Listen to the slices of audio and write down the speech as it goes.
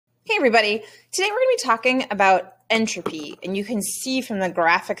Hey everybody, today we're going to be talking about entropy, and you can see from the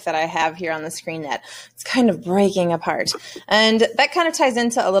graphic that I have here on the screen that it's kind of breaking apart. And that kind of ties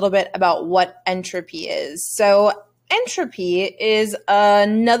into a little bit about what entropy is. So entropy is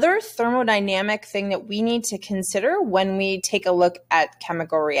another thermodynamic thing that we need to consider when we take a look at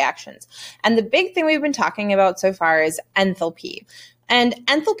chemical reactions. And the big thing we've been talking about so far is enthalpy. And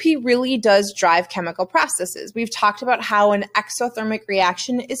enthalpy really does drive chemical processes. We've talked about how an exothermic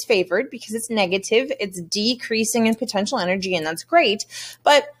reaction is favored because it's negative, it's decreasing in potential energy, and that's great.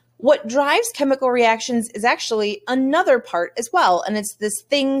 But what drives chemical reactions is actually another part as well, and it's this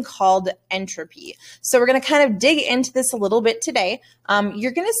thing called entropy. So we're going to kind of dig into this a little bit today.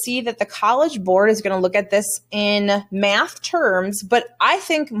 You're going to see that the College Board is going to look at this in math terms, but I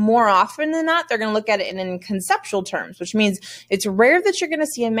think more often than not, they're going to look at it in conceptual terms, which means it's rare that you're going to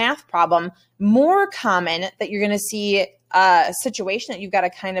see a math problem, more common that you're going to see a situation that you've got to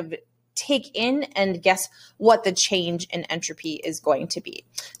kind of take in and guess what the change in entropy is going to be.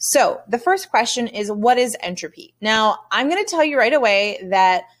 So the first question is, what is entropy? Now, I'm going to tell you right away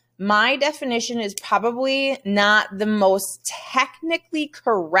that my definition is probably not the most technically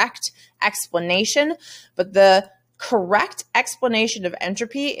correct explanation, but the correct explanation of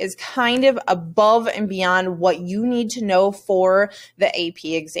entropy is kind of above and beyond what you need to know for the AP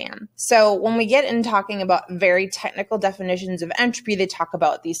exam. So when we get in talking about very technical definitions of entropy, they talk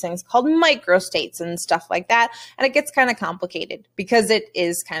about these things called microstates and stuff like that. And it gets kind of complicated because it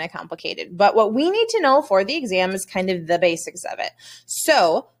is kind of complicated. But what we need to know for the exam is kind of the basics of it.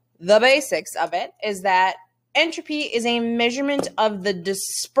 So the basics of it is that entropy is a measurement of the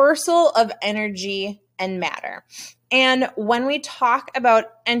dispersal of energy and matter. And when we talk about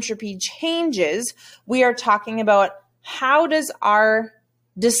entropy changes, we are talking about how does our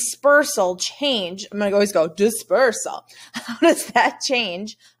dispersal change? I'm going to always go dispersal. How does that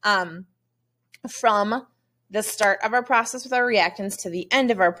change from the start of our process with our reactants to the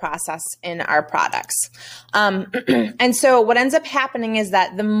end of our process in our products? And so what ends up happening is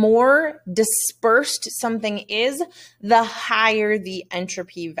that the more dispersed something is, the higher the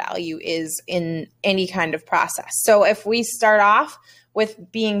entropy value is in any kind of process. So if we start off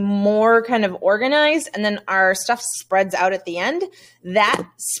with being more kind of organized and then our stuff spreads out at the end, that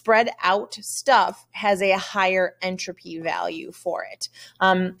spread out stuff has a higher entropy value for it.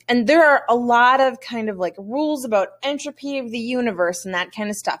 And there are a lot of kind of like rules about entropy of the universe and that kind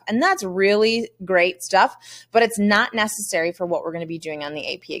of stuff. And that's really great stuff, but it's not necessary for what we're going to be doing on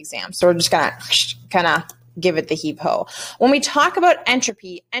the AP exam. So we're just going to kind of give it the heap ho. When we talk about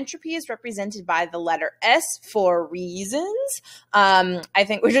entropy, entropy is represented by the letter S for reasons. I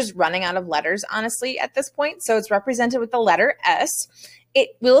think we're just running out of letters, honestly, at this point. So it's represented with the letter S.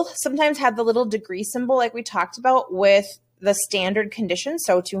 It will sometimes have the little degree symbol like we talked about with the standard condition,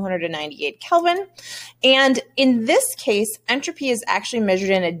 so 298 Kelvin. And in this case, entropy is actually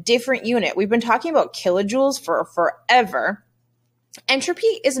measured in a different unit. We've been talking about kilojoules for forever. Entropy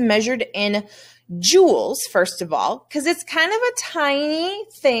is measured in joules, first of all, because it's kind of a tiny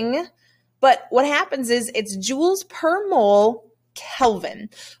thing, but what happens is it's joules per mole Kelvin,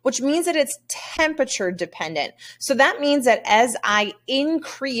 which means that it's temperature dependent. So that means that as I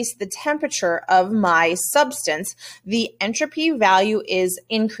increase the temperature of my substance, the entropy value is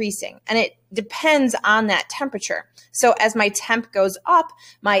increasing, and it depends on that temperature. So as my temp goes up,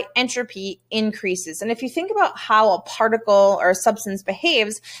 my entropy increases. And if you think about how a particle or a substance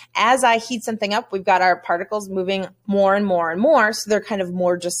behaves, as I heat something up, we've got our particles moving more and more and more. So they're kind of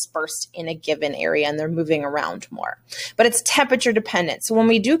more dispersed in a given area and they're moving around more. But it's temperature dependent. So when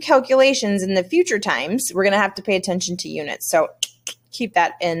we do calculations in the future times, we're going to have to pay attention to units. So keep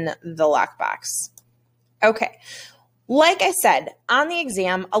that in the lockbox. Okay. Like I said, on the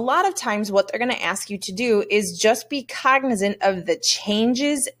exam, a lot of times what they're going to ask you to do is just be cognizant of the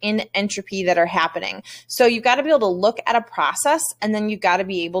changes in entropy that are happening. So you've got to be able to look at a process, and then you've got to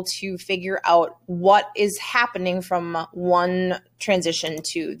be able to figure out what is happening from one transition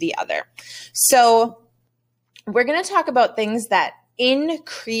to the other. So we're going to talk about things that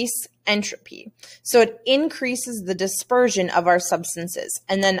increase entropy. So it increases the dispersion of our substances.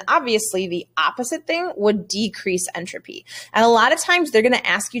 And then obviously the opposite thing would decrease entropy. And a lot of times they're going to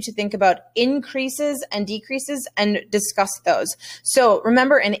ask you to think about increases and decreases and discuss those. So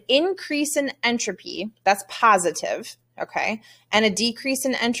remember, an increase in entropy, that's positive. Okay. And a decrease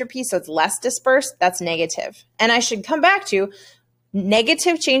in entropy, so it's less dispersed, that's negative. And I should come back to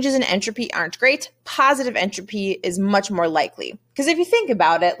negative changes in entropy aren't great. Positive entropy is much more likely. Because if you think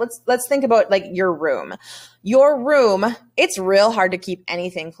about it, let's think about like your room. Your room, it's real hard to keep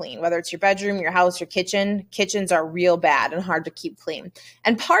anything clean, whether it's your bedroom, your house, your kitchen. Kitchens are real bad and hard to keep clean.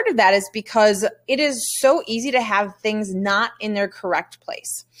 And part of that is because it is so easy to have things not in their correct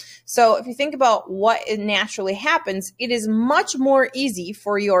place. So if you think about what naturally happens, it is much more easy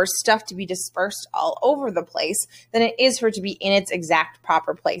for your stuff to be dispersed all over the place than it is for it to be in its exact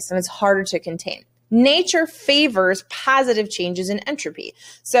proper place, and it's harder to contain. Nature favors positive changes in entropy.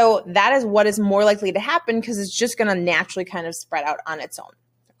 So that is what is more likely to happen because it's just going to naturally kind of spread out on its own.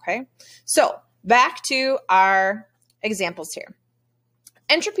 Okay. So back to our examples here.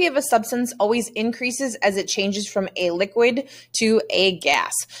 Entropy of a substance always increases as it changes from a liquid to a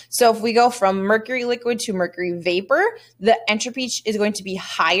gas. So if we go from mercury liquid to mercury vapor, the entropy is going to be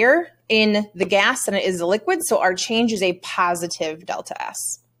higher in the gas than it is the liquid. So our change is a positive delta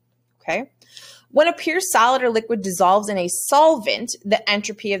S. Okay. When a pure solid or liquid dissolves in a solvent, the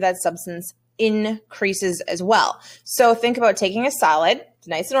entropy of that substance increases as well. So think about taking a solid, it's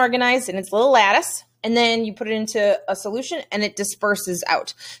nice and organized in its little lattice, and then you put it into a solution and it disperses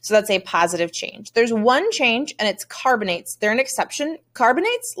out. So that's a positive change. There's one change, and it's carbonates. They're an exception.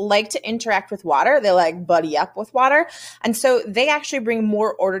 Carbonates like to interact with water. They like buddy up with water. And so they actually bring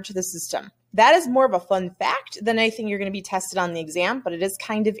more order to the system. That is more of a fun fact than anything you're going to be tested on the exam, but it is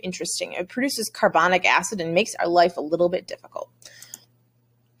kind of interesting. It produces carbonic acid and makes our life a little bit difficult.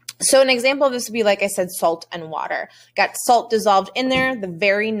 So an example of this would be, like I said, salt and water. Got salt dissolved in there. The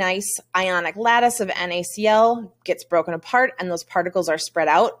very nice ionic lattice of NaCl gets broken apart, and those particles are spread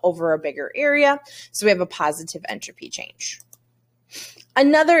out over a bigger area. So we have a positive entropy change.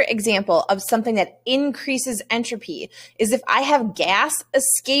 Another example of something that increases entropy is if I have gas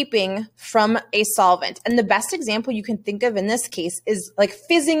escaping from a solvent. And the best example you can think of in this case is like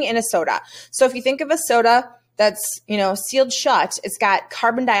fizzing in a soda. So if you think of a soda that's, sealed shut, it's got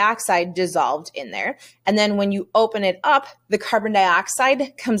carbon dioxide dissolved in there. And then when you open it up, the carbon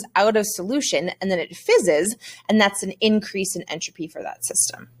dioxide comes out of solution and then it fizzes, and that's an increase in entropy for that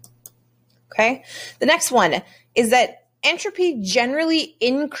system. Okay. The next one is that entropy generally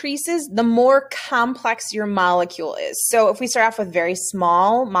increases the more complex your molecule is. So if we start off with very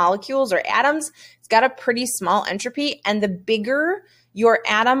small molecules or atoms, it's got a pretty small entropy. And the bigger your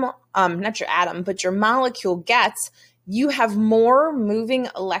atom, not your atom, but your molecule gets, you have more moving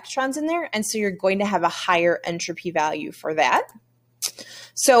electrons in there. And so you're going to have a higher entropy value for that.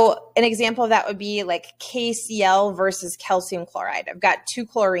 So an example of that would be like KCl versus calcium chloride. I've got two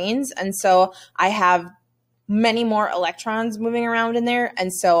chlorines, and so I have many more electrons moving around in there,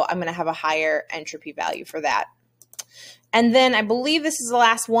 and so I'm going to have a higher entropy value for that. And then I believe this is the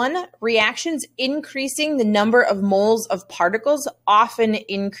last one. Reactions increasing the number of moles of particles often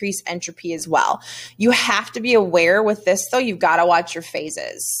increase entropy as well. You have to be aware with this, though. You've got to watch your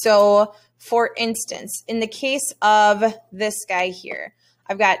phases. So for instance, in the case of this guy here,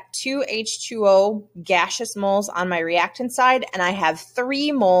 I've got 2 H2O gaseous moles on my reactant side, and I have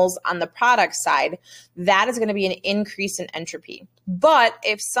 3 moles on the product side. That is going to be an increase in entropy. But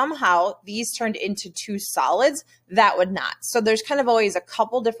if somehow these turned into 2 solids, that would not. So there's kind of always a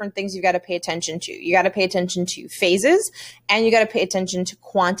couple different things you got to pay attention to. You got to pay attention to phases, and you got to pay attention to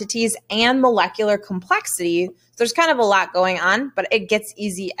quantities and molecular complexity. There's kind of a lot going on, but it gets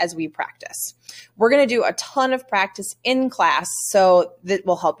easy as we practice. We're going to do a ton of practice in class, so that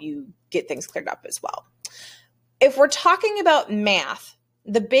will help you get things cleared up as well. If we're talking about math,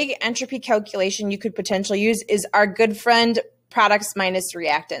 the big entropy calculation you could potentially use is our good friend products minus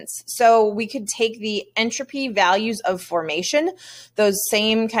reactants. So we could take the entropy values of formation, those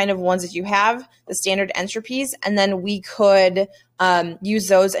same kind of ones that you have, the standard entropies, and then we could use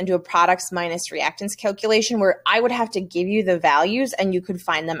those and do a products minus reactants calculation where I would have to give you the values and you could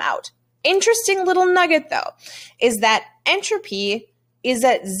find them out. Interesting little nugget though, is that entropy is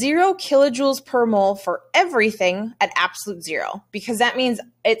at 0 kilojoules per mole for everything at absolute 0, because that means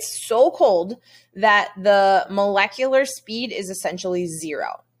it's so cold that the molecular speed is essentially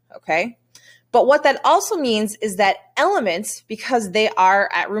 0, okay? But what that also means is that elements, because they are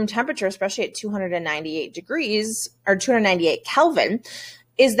at room temperature, especially at 298 degrees or 298 Kelvin,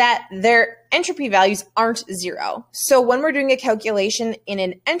 is that their entropy values aren't 0. So when we're doing a calculation in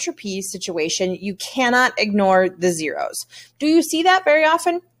an entropy situation, you cannot ignore the zeros. Do you see that very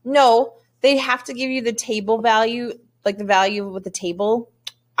often? No, they have to give you the table value, like the value with the table.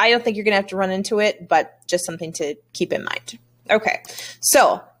 I don't think you're going to have to run into it, but just something to keep in mind. Okay,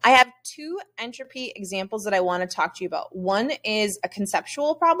 so I have 2 entropy examples that I want to talk to you about. One is a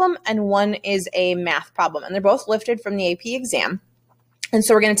conceptual problem and one is a math problem, and they're both lifted from the AP exam. And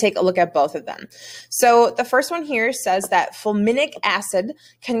so we're going to take a look at both of them. So the first one here says that fulminic acid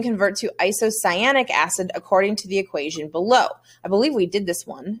can convert to isocyanic acid according to the equation below. I believe we did this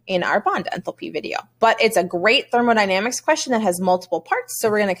one in our bond enthalpy video, but it's a great thermodynamics question that has multiple parts. So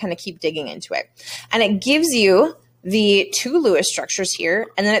we're going to kind of keep digging into it. And it gives you the two Lewis structures here.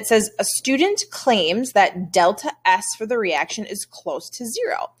 And then it says a student claims that delta S for the reaction is close to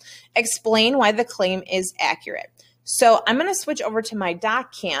 0. Explain why the claim is accurate. So I'm going to switch over to my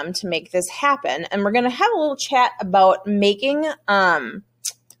doc cam to make this happen, and we're going to have a little chat about making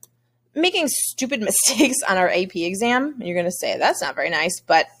stupid mistakes on our AP exam. You're going to say that's not very nice,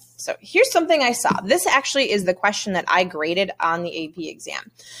 but so here's something I saw. This actually is the question that I graded on the AP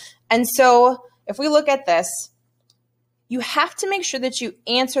exam. And so if we look at this, you have to make sure that you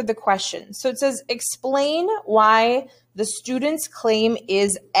answer the question. So it says, explain why the student's claim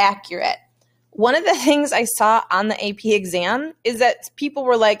is accurate. One of the things I saw on the AP exam is that people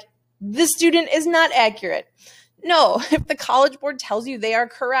were like, the student is not accurate. No, if the College Board tells you they are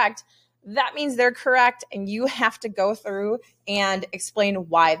correct, that means they're correct, and you have to go through and explain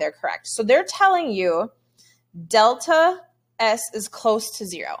why they're correct. So they're telling you delta S is close to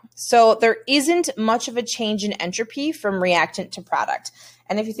 0. So there isn't much of a change in entropy from reactant to product.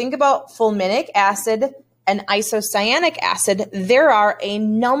 And if you think about fulminic acid and isocyanic acid, there are a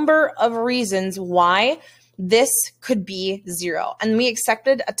number of reasons why this could be 0. And we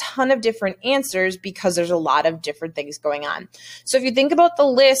accepted a ton of different answers because there's a lot of different things going on. So if you think about the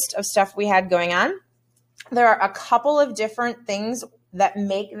list of stuff we had going on, there are a couple of different things that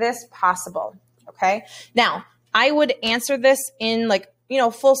make this possible, okay? Now, I would answer this in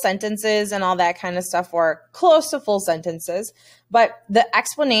full sentences and all that kind of stuff, or close to full sentences. But the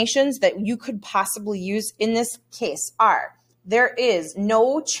explanations that you could possibly use in this case are, there is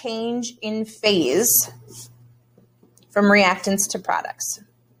no change in phase from reactants to products.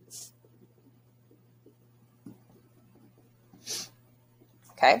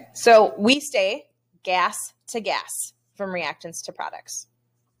 Okay, so we stay gas to gas from reactants to products.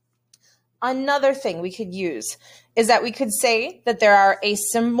 Another thing we could use is that we could say that there are a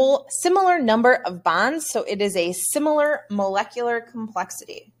similar number of bonds, so it is a similar molecular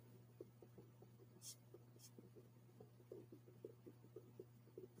complexity.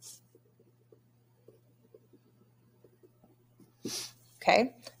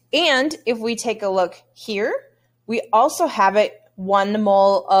 Okay, and if we take a look here, we also have it 1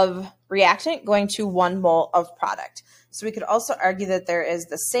 mole of reactant going to 1 mole of product. So we could also argue that there is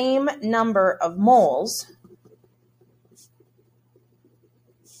the same number of moles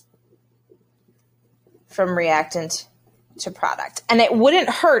from reactant to product. And it wouldn't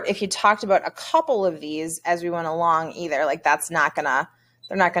hurt if you talked about a couple of these as we went along either. Like they're not gonna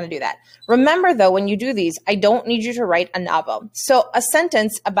do that. Remember though, when you do these, I don't need you to write a novel. So a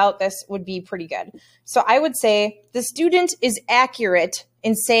sentence about this would be pretty good. So I would say the student is accurate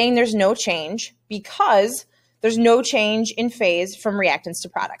in saying there's no change because there's no change in phase from reactants to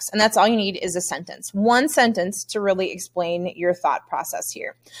products. And that's all you need is a sentence. One sentence to really explain your thought process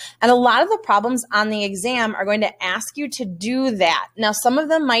here. And a lot of the problems on the exam are going to ask you to do that. Now, some of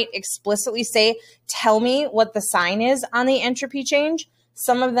them might explicitly say, tell me what the sign is on the entropy change.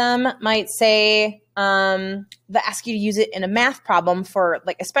 Some of them might say, they ask you to use it in a math problem for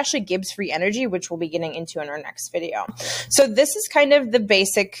especially Gibbs free energy, which we'll be getting into in our next video. So this is kind of the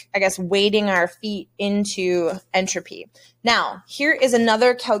basic, I guess, wading our feet into entropy. Now, here is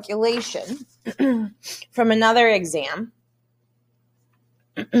another calculation from another exam.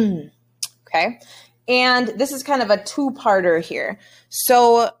 Okay. And this is kind of a two-parter here.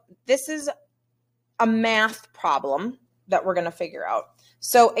 So this is a math problem that we're going to figure out.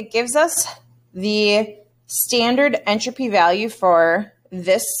 So it gives us the standard entropy value for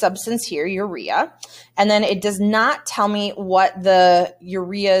this substance here, urea, and then it does not tell me what the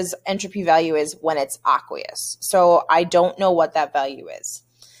urea's entropy value is when it's aqueous. So I don't know what that value is.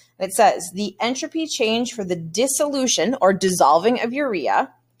 It says the entropy change for the dissolution or dissolving of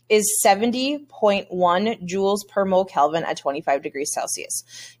urea is 70.1 joules per mole Kelvin at 25 degrees Celsius.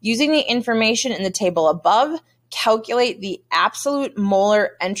 Using the information in the table above, calculate the absolute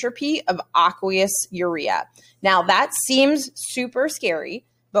molar entropy of aqueous urea. Now that seems super scary,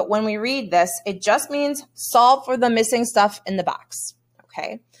 but when we read this, it just means solve for the missing stuff in the box,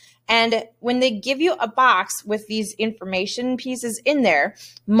 okay? And when they give you a box with these information pieces in there,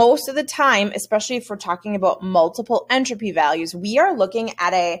 most of the time, especially if we're talking about multiple entropy values, we are looking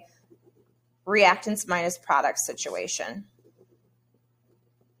at a reactants minus products situation.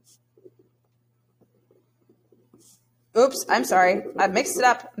 Oops, I'm sorry. I mixed it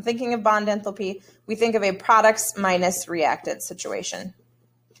up. I'm thinking of bond enthalpy. We think of a products minus reactant situation.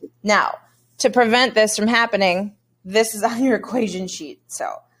 Now, to prevent this from happening, this is on your equation sheet.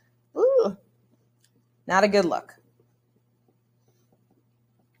 So, not a good look.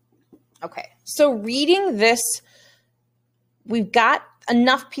 Okay, so reading this, we've got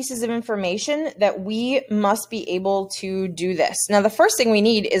enough pieces of information that we must be able to do this. Now, the first thing we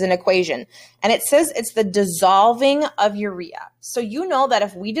need is an equation, and it says it's the dissolving of urea. So you know that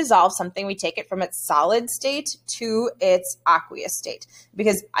if we dissolve something, we take it from its solid state to its aqueous state.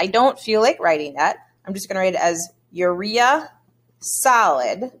 Because I don't feel like writing that, I'm just going to write it as urea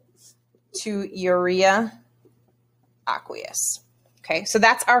solid to urea aqueous. Okay, so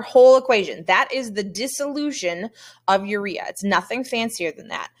that's our whole equation. That is the dissolution of urea. It's nothing fancier than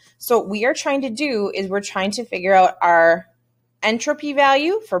that. So what we are trying to do is we're trying to figure out our entropy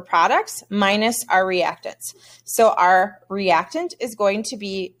value for products minus our reactants. So our reactant is going to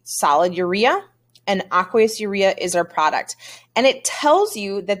be solid urea, and aqueous urea is our product. And it tells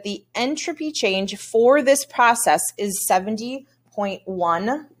you that the entropy change for this process is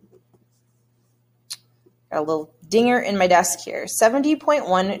 70.1. Got a little dinger in my desk here.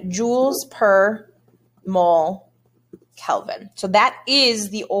 70.1 joules per mole Kelvin. So that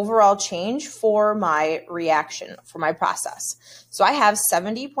is the overall change for my reaction, for my process. So I have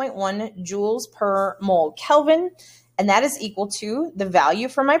 70.1 joules per mole Kelvin, and that is equal to the value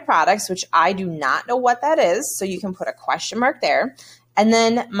for my products, which I do not know what that is. So you can put a question mark there. And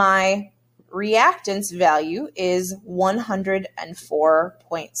then my reactants value is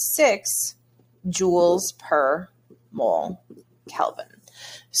 104.6 joules per mole Kelvin.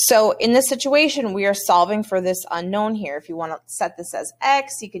 So in this situation, we are solving for this unknown here. If you want to set this as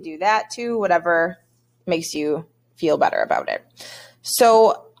X, you could do that too, whatever makes you feel better about it.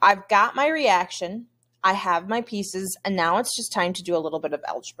 So I've got my reaction, I have my pieces, and now it's just time to do a little bit of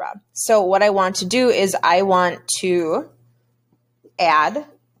algebra. So what I want to do is I want to add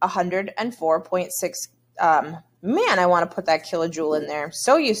 104.6, man, I want to put that kilojoule in there.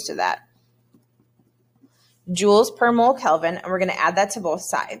 So used to that. Joules per mole Kelvin, and we're going to add that to both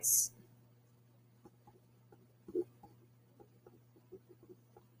sides.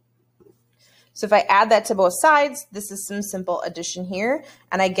 So if I add that to both sides, this is some simple addition here,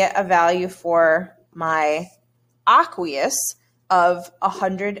 and I get a value for my aqueous of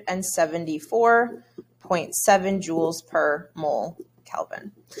 174.7 joules per mole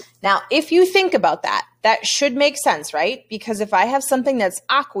Kelvin. Now, if you think about that, that should make sense, right? Because if I have something that's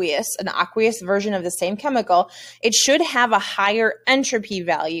aqueous, an aqueous version of the same chemical, it should have a higher entropy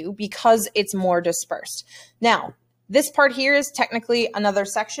value because it's more dispersed. Now, this part here is technically another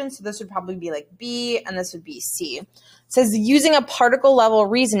section, so this would probably be like B, and this would be C. It says, using a particle level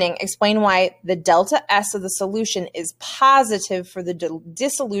reasoning, explain why the delta S of the solution is positive for the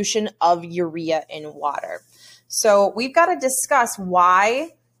dissolution of urea in water. So we've got to discuss why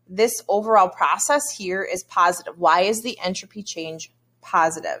this overall process here is positive. Why is the entropy change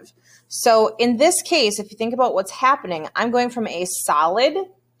positive? So in this case, if you think about what's happening, I'm going from a solid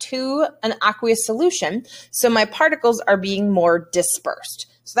to an aqueous solution. So my particles are being more dispersed.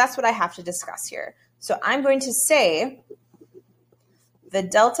 So that's what I have to discuss here. So I'm going to say the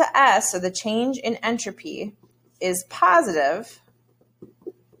delta S, so the change in entropy, is positive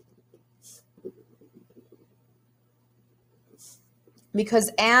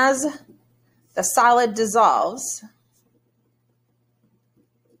because as the solid dissolves,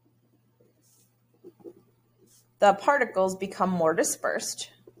 the particles become more dispersed.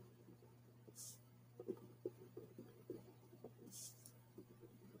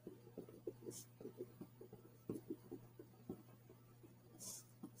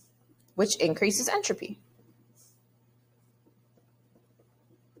 Which increases entropy.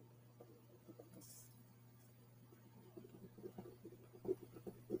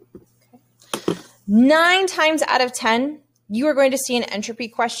 Okay. 9 times out of 10, you are going to see an entropy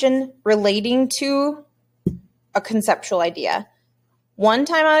question relating to a conceptual idea. 1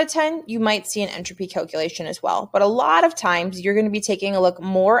 time out of 10, you might see an entropy calculation as well. But a lot of times, you're going to be taking a look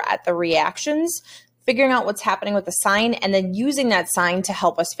more at the reactions, figuring out what's happening with the sign, and then using that sign to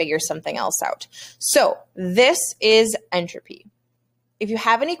help us figure something else out. So this is entropy. If you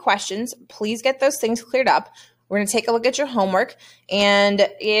have any questions, please get those things cleared up. We're going to take a look at your homework, and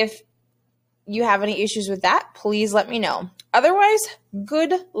if you have any issues with that, please let me know. Otherwise,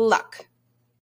 good luck.